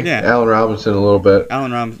 Mooney, yeah. Allen Robinson a little bit.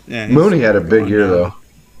 Allen Robinson, yeah. Mooney had a big year though.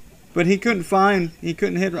 But he couldn't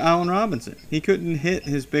hit Allen Robinson. He couldn't hit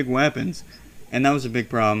his big weapons, and that was a big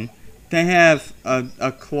problem. They have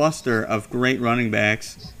a cluster of great running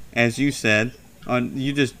backs, as you said.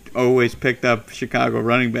 You just always picked up Chicago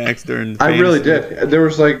running backs during the fantasy. I really did. There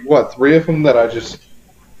was 3 of them that I just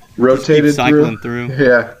rotated keep cycling through.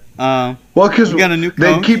 Yeah. Well, because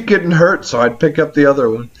they keep getting hurt, so I'd pick up the other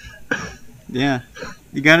one. Yeah.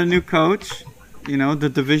 You got a new coach.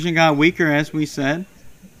 The division got weaker, as we said.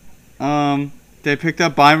 They picked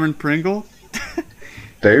up Byron Pringle.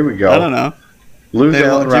 There we go. I don't know. Lose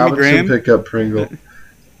Allen Robinson, pick up Pringle.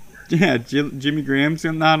 Yeah, Jimmy Graham's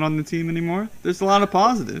not on the team anymore. There's a lot of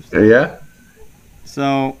positives. Yeah.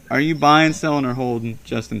 So, are you buying, selling, or holding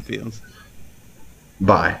Justin Fields?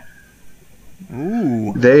 Buy.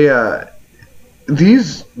 Ooh.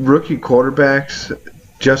 These rookie quarterbacks,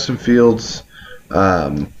 Justin Fields,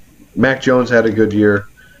 Mac Jones had a good year.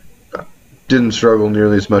 Didn't struggle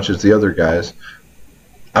nearly as much as the other guys.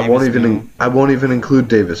 I won't even include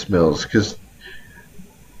Davis Mills because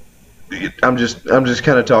I'm just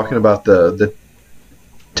kind of talking about the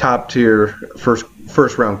top tier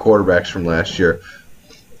first round quarterbacks from last year.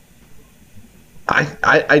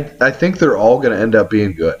 I think they're all going to end up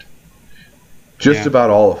being good. Just about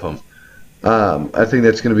all of them. I think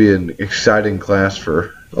that's going to be an exciting class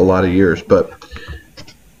for a lot of years. But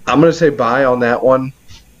I'm going to say buy on that one.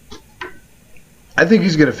 I think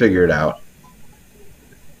he's going to figure it out.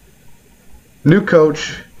 New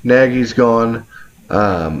coach, Nagy's gone.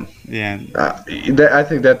 I think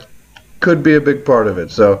that could be a big part of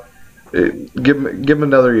it. So give him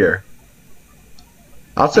another year.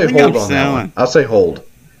 I'll say hold on that one. I'll say hold.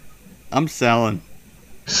 I'm selling.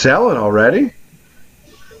 Selling already?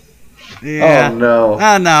 Yeah. Oh, no.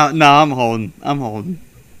 No, I'm holding.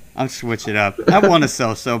 I'll switch it up. I want to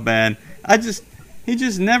sell so bad. He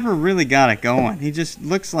just never really got it going. He just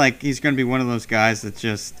looks like he's going to be one of those guys that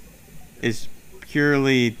just is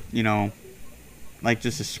purely,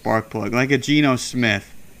 just a spark plug. Like a Geno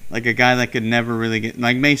Smith. Like a guy that could never really get,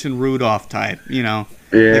 like Mason Rudolph type, Yeah.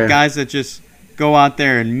 The guys that just go out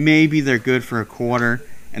there and maybe they're good for a quarter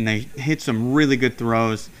and they hit some really good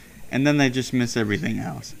throws and then they just miss everything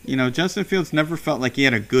else. Justin Fields never felt like he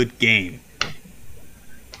had a good game.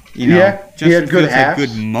 Justin he had good Fields had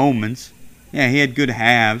good moments. Yeah, he had good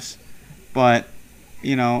halves, but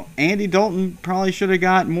Andy Dalton probably should have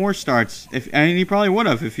got more starts. He probably would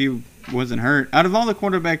have if he wasn't hurt. Out of all the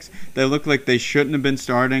quarterbacks that look like they shouldn't have been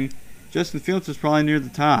starting, Justin Fields is probably near the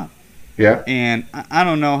top. Yeah. And I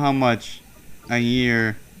don't know how much a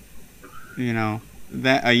year,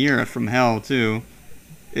 a year from hell too,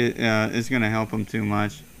 is going to help him too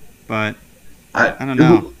much. But I don't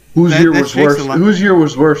know. Whose year was worse? Whose year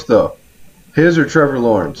was worse though? His or Trevor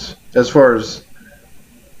Lawrence? As far as,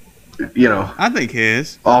 I think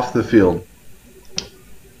his. Off the field.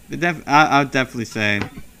 I would definitely say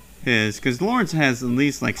his, because Lawrence has at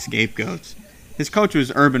least, scapegoats. His coach was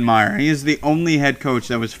Urban Meyer. He is the only head coach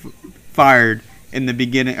that was fired in the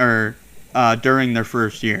beginning, or during their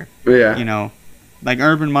first year. Yeah.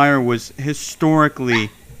 Urban Meyer was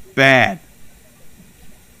historically bad.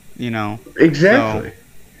 Exactly.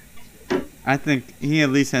 So, I think he at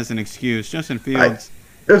least has an excuse. Justin Fields.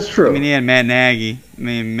 That's true. He had Matt Nagy.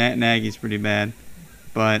 Matt Nagy's pretty bad.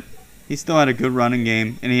 But he still had a good running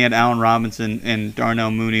game. And he had Allen Robinson and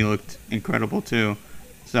Darnell Mooney looked incredible too.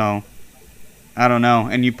 So, I don't know.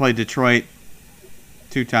 And you played Detroit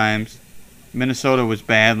 2 times. Minnesota was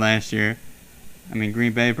bad last year.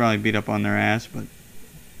 Green Bay probably beat up on their ass, but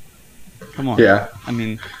come on. Yeah.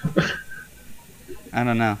 I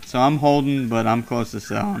don't know. So I'm holding, but I'm close to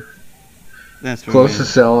selling. That's close to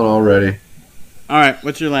selling already. All right,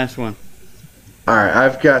 what's your last one? All right,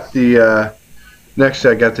 I've got the next.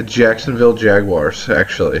 I got the Jacksonville Jaguars.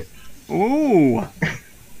 Actually. Ooh,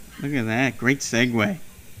 look at that! Great segue.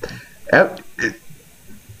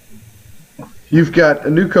 You've got a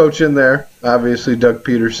new coach in there, obviously Doug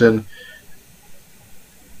Peterson.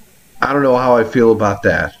 I don't know how I feel about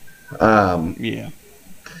that. Yeah.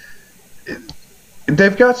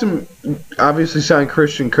 They've got some, obviously signed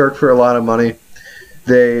Christian Kirk for a lot of money.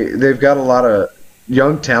 They've got a lot of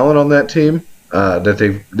young talent on that team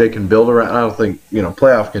that they can build around. I don't think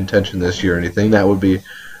playoff contention this year or anything. That would be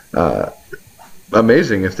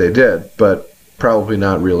amazing if they did. But probably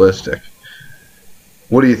not realistic.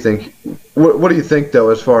 What do you think? What do you think though,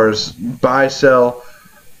 as far as buy, sell?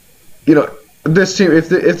 You know, this team. If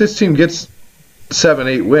this team gets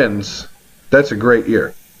 7-8 wins, that's a great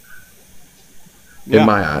year in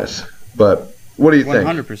my eyes. But what do you think?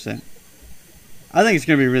 100%. I think it's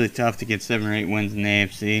going to be really tough to get 7 or 8 wins in the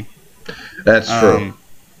AFC. That's true.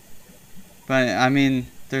 But I mean,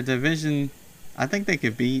 their division, I think they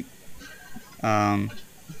could beat the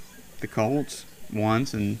Colts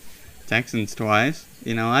once and Texans twice.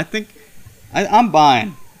 You know, I think I'm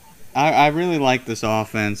buying. I really like this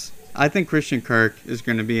offense. I think Christian Kirk is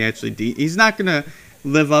going to be actually he's not going to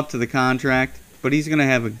live up to the contract, but he's going to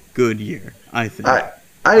have a good year, I think. I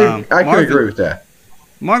can agree with that.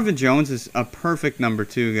 Marvin Jones is a perfect number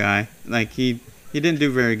 2 guy. Like he didn't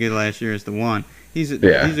do very good last year as the 1. He's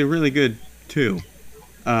a really good 2.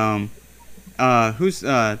 The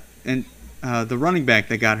running back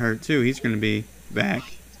that got hurt too? He's going to be back.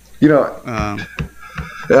 You know,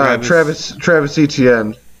 Travis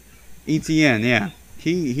Etienne. Etienne, yeah.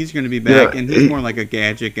 He's going to be back, and he's more like a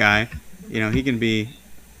gadget guy. You know, he can be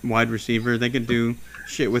wide receiver. They could do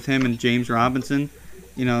shit with him and James Robinson.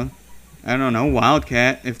 You know, I don't know,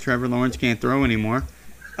 Wildcat if Trevor Lawrence can't throw anymore.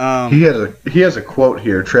 He has a quote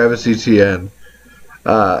here, Travis Etienne.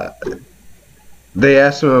 They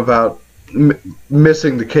asked him about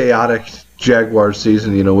missing the chaotic Jaguars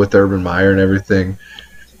season, you know, with Urban Meyer and everything.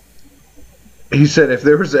 He said, if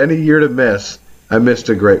there was any year to miss, I missed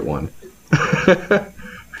a great one.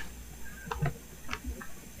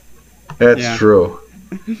 That's true.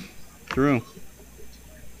 True.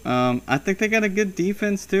 I think they got a good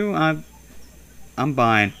defense too. I'm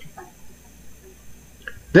buying.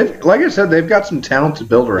 Like I said, they've got some talent to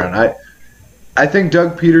build around. I think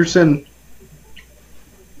Doug Peterson,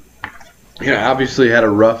 you know, obviously had a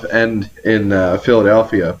rough end in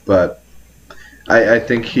Philadelphia, but I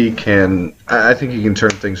think he can. I think he can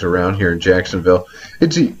turn things around here in Jacksonville.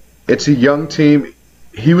 It's a young team.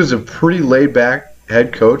 He was a pretty laid back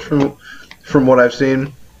head coach from what I've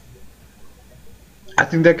seen. I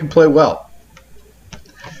think they can play well.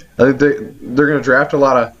 I think they're going to draft a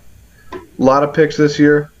lot of picks this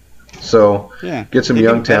year. So get some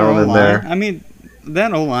young talent in there. I mean,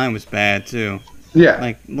 that O-line was bad too. Yeah.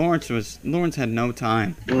 Like Lawrence had no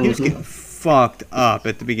time. He was getting fucked up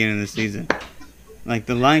at the beginning of the season. Like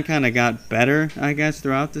the line kind of got better, I guess,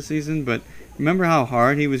 throughout the season, but remember how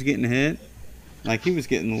hard he was getting hit? Like he was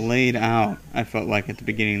getting laid out, I felt like, at the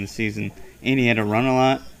beginning of the season. And he had to run a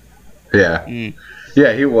lot. Yeah.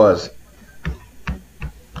 Yeah, he was.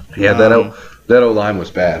 Yeah, that O-line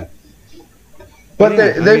was bad. But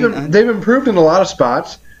they've improved in a lot of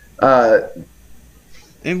spots.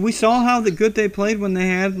 And we saw how good they played when they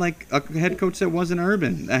had like a head coach that wasn't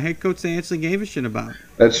Urban, a head coach they actually gave a shit about.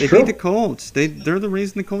 That's true. They beat the Colts. They're the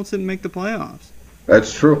reason the Colts didn't make the playoffs.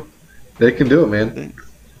 That's true. They can do it, man.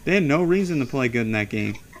 They had no reason to play good in that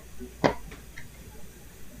game.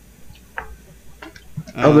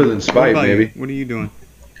 Other than spite, maybe. What are you doing?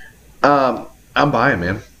 I'm buying,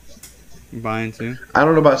 man. You buying too? I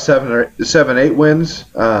don't know about 7-8 wins.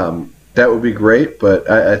 That would be great, but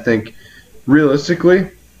I think realistically,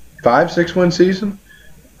 5-6 win season.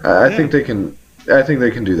 I think they can. I think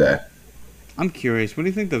they can do that. I'm curious. What do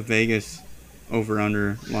you think the Vegas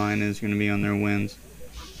over/under line is going to be on their wins?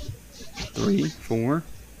 3, 4,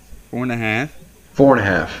 4.5.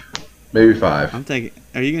 4.5, maybe 5.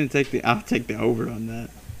 Are you going to take the? I'll take the over on that.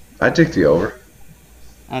 I take the over.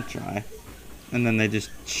 I'll try. And then they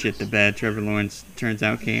just shit the bed. Trevor Lawrence turns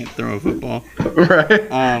out can't throw a football. Right.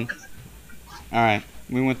 All right.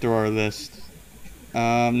 We went through our list.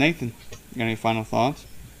 Nathan, you got any final thoughts?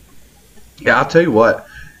 Yeah, I'll tell you what.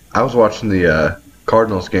 I was watching the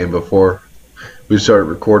Cardinals game before we started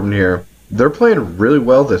recording here. They're playing really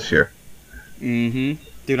well this year. Mm-hmm.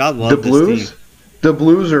 Dude, I love this team. The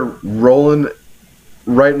Blues are rolling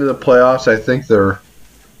right into the playoffs. I think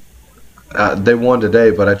they won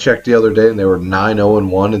today, but I checked the other day and they were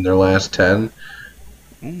 9-0-1 in their last 10.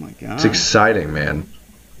 Oh my god. It's exciting, man.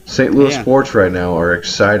 St. Louis sports right now are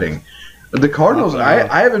exciting. The Cardinals,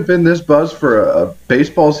 I haven't been this buzzed for a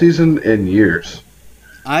baseball season in years.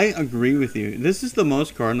 I agree with you. This is the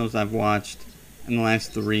most Cardinals I've watched in the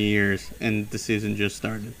last 3 years, and the season just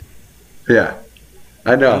started. Yeah,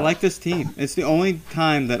 I know. I like this team. It's the only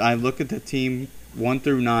time that I look at the team 1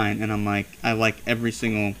 through 9, and I'm like, I like every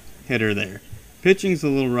single hitter there. Pitching's a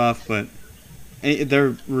little rough, but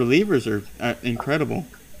their relievers are incredible,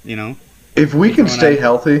 you know? If we can stay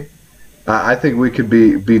healthy, I think we could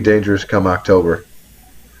be dangerous come October.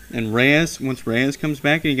 And once Reyes comes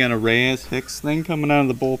back, and you got a Reyes-Hicks thing coming out of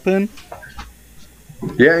the bullpen,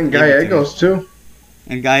 Yeah, and Gallegos too.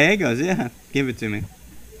 And Gallegos, yeah. Give it to me.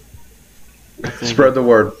 Spread the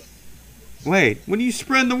word. Wait, what are you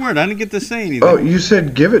spreading the word? I didn't get to say anything. Oh, you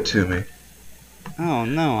said give it to me. Oh,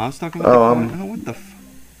 no. I was talking about what the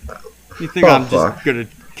You think I'm just going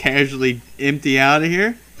to casually empty out of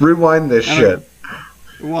here? Rewind this shit.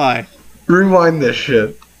 Why? Rewind this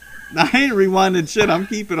shit. I ain't rewinding shit. I'm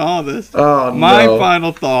keeping all this. Oh, My no.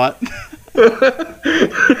 final thought.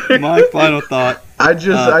 My final thought. I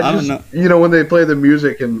just know. You know, when they play the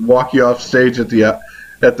music and walk you off stage at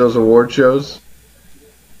those award shows,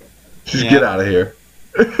 just get out of here.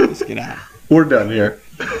 Just get out. We're done here.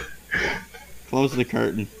 Close the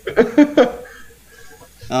curtain.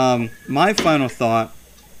 My final thought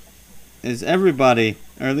is everybody,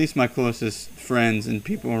 or at least my closest friends and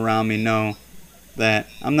people around me, know that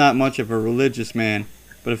I'm not much of a religious man,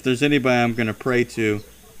 but if there's anybody I'm going to pray to,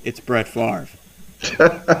 it's Brett Favre.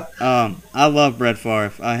 I love Brett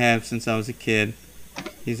Favre. I have since I was a kid.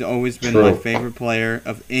 He's always been my favorite player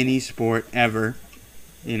of any sport ever.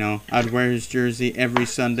 You know, I'd wear his jersey every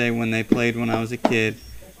Sunday when they played when I was a kid.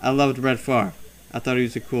 I loved Brett Favre. I thought he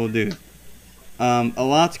was a cool dude. A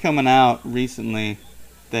lot's coming out recently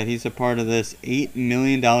that he's a part of this $8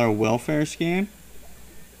 million welfare scam.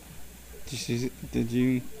 Did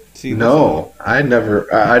you see this? No, I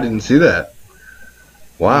didn't see that.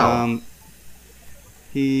 Wow.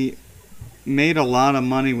 He made a lot of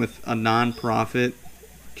money with a non-profit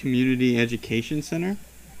community education center.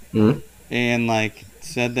 Mm-hmm. And,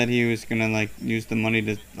 said that he was going to, use the money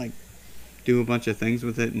to, do a bunch of things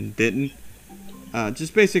with it and didn't.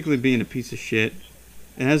 Just basically being a piece of shit.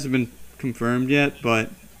 It hasn't been confirmed yet, but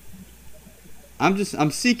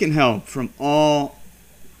I'm seeking help from all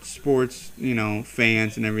sports,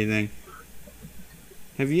 fans and everything.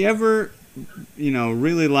 Have you ever,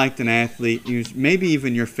 really liked an athlete, maybe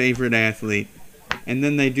even your favorite athlete, and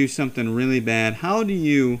then they do something really bad? How do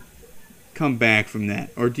you come back from that?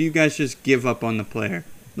 Or do you guys just give up on the player?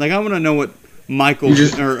 I want to know what Michael... You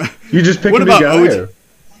just pick what a about guy. OJ?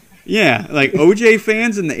 Yeah, OJ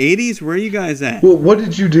fans in the 80s? Where are you guys at? Well, what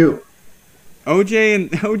did you do?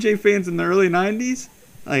 OJ fans in the early 90s?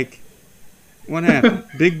 What happened?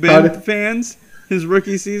 Big Ben fans? His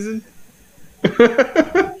rookie season?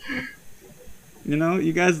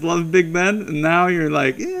 You guys love Big Ben, and now you're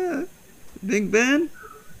yeah, Big Ben?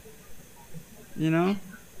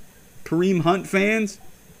 Kareem Hunt fans?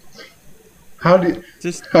 How do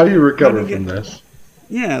you recover from this?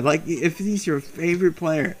 Yeah, if he's your favorite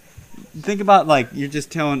player, think about you're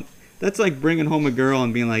just telling. That's like bringing home a girl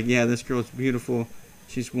and being yeah, this girl's beautiful,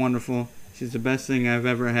 she's wonderful, she's the best thing I've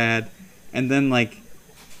ever had, and then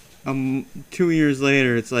 2 years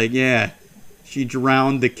later, it's yeah, she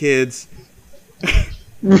drowned the kids,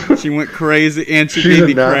 she went crazy, and she gave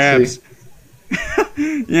me crabs.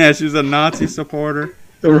 Yeah, she was a Nazi supporter.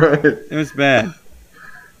 Right. It was bad.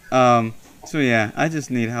 So yeah, I just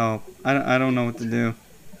need help. I don't know what to do.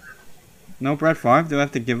 No Brett Favre? Do I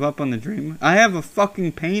have to give up on the dream? I have a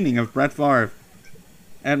fucking painting of Brett Favre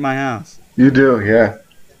at my house. You do, yeah.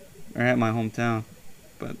 Or at my hometown.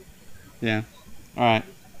 But, yeah. Alright.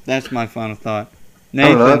 That's my final thought.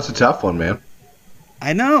 Nathan, I don't know, that's a tough one, man.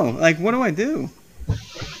 I know. What do I do?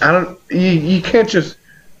 You can't just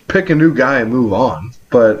pick a new guy and move on,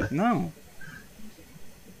 but... No.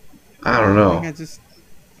 I don't know.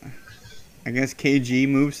 I guess KG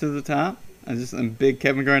moves to the top. I'm just a big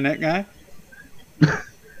Kevin Garnett guy.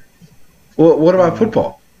 Well, what about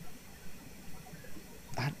football?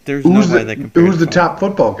 There's nobody that compares. Who's the top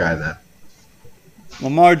football guy then?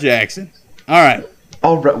 Lamar Jackson. All right.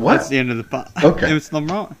 What? That's the end of the pod. Okay. It was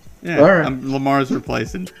Lamar. Yeah. All right. Lamar's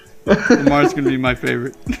replacing. Lamar's going to be my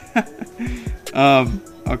favorite.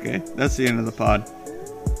 Okay. That's the end of the pod.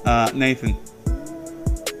 Nathan.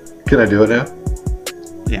 Can I do it now?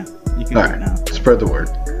 Yeah. You can do it now. Spread the word.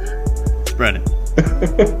 Spread it.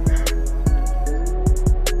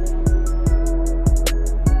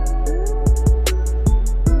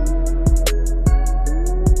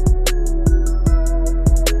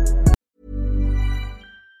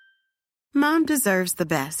 Mom deserves the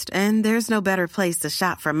best, and there's no better place to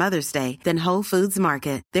shop for Mother's Day than Whole Foods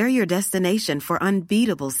Market. They're your destination for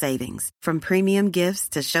unbeatable savings, from premium gifts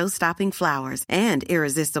to show-stopping flowers and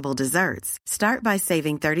irresistible desserts. Start by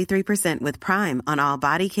saving 33% with Prime on all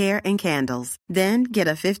body care and candles. Then get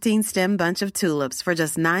a 15-stem bunch of tulips for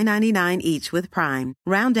just $9.99 each with Prime.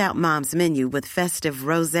 Round out Mom's menu with festive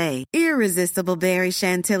rosé, irresistible berry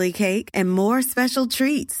chantilly cake, and more special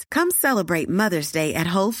treats. Come celebrate Mother's Day at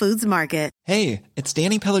Whole Foods Market. Hey, it's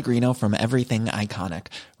Danny Pellegrino from Everything Iconic.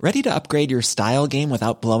 Ready to upgrade your style game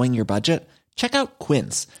without blowing your budget? Check out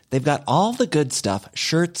Quince. They've got all the good stuff,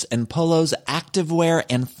 shirts and polos, activewear,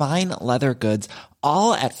 and fine leather goods,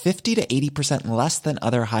 all at 50 to 80% less than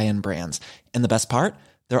other high-end brands. And the best part?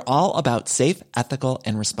 They're all about safe, ethical,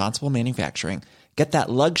 and responsible manufacturing. Get that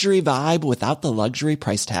luxury vibe without the luxury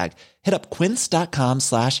price tag. Hit up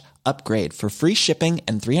quince.com/upgrade for free shipping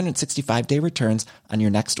and 365-day returns on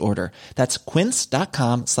your next order. That's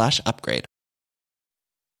quince.com/upgrade.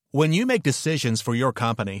 When you make decisions for your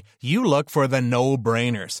company, you look for the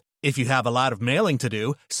no-brainers. If you have a lot of mailing to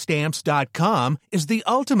do, Stamps.com is the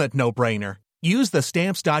ultimate no-brainer. Use the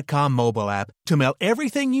Stamps.com mobile app to mail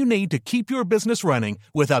everything you need to keep your business running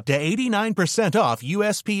with up to 89% off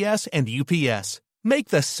USPS and UPS. Make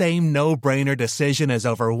the same no-brainer decision as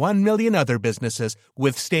over 1 million other businesses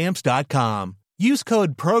with Stamps.com. Use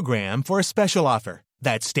code PROGRAM for a special offer.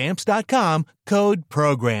 That's Stamps.com, code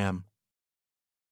PROGRAM.